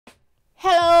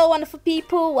Hello wonderful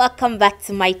people, welcome back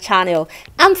to my channel.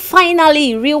 And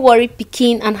finally, real worry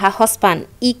Pikin and her husband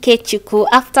Anike2023,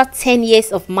 after 10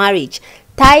 years of marriage,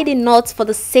 tied the knot for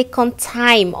the second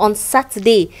time on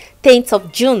Saturday 10th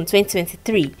of June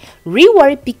 2023. Real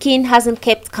worry Pikin hasn't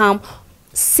kept calm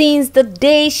since the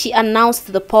day she announced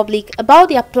to the public about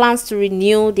their plans to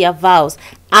renew their vows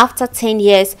after 10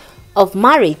 years of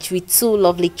marriage with two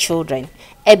lovely children,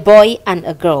 a boy and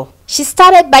a girl. She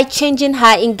started by changing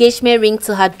her engagement ring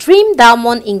to her dream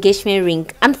diamond engagement ring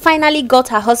and finally got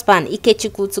her husband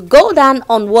Anike2023 to go down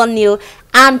on one knee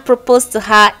and propose to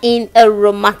her in a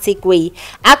romantic way.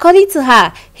 According to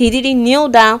her, he didn't kneel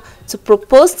down to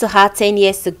propose to her 10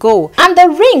 years ago, and the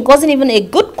ring wasn't even a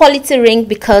good quality ring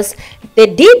because they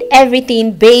did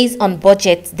everything based on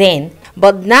budget then,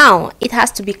 but now it has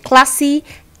to be classy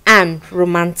and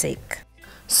romantic.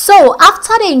 So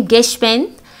after the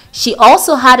engagement, she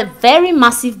also had a very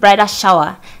massive bridal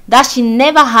shower that she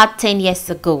never had 10 years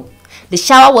ago. The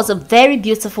shower was a very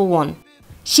beautiful one.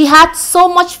 She had so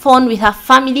much fun with her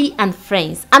family and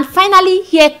friends. And finally,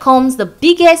 here comes the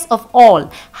biggest of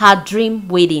all, her dream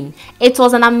wedding. It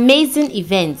was an amazing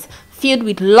event filled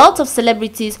with lots of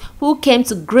celebrities who came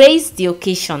to grace the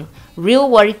occasion. Real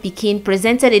worry Pikin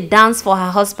presented a dance for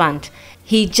her husband.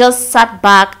 He just sat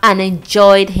back and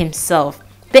enjoyed himself.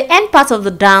 The end part of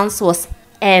the dance was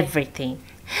everything.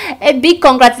 A big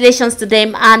congratulations to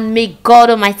them, and may God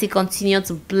Almighty continue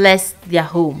to bless their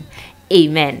home.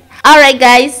 Amen. Alright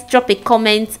guys, drop a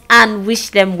comment and wish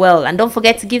them well, and don't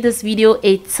forget to give this video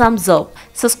a thumbs up,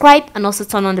 subscribe and also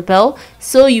turn on the bell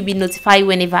so you'll be notified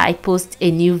whenever I post a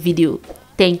new video.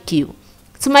 Thank you.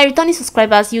 To my returning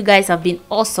subscribers, you guys have been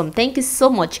awesome. Thank you so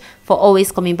much for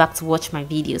always coming back to watch my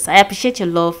videos. I appreciate your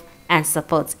love and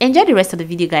support. Enjoy the rest of the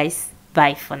video guys.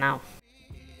 Bye for now.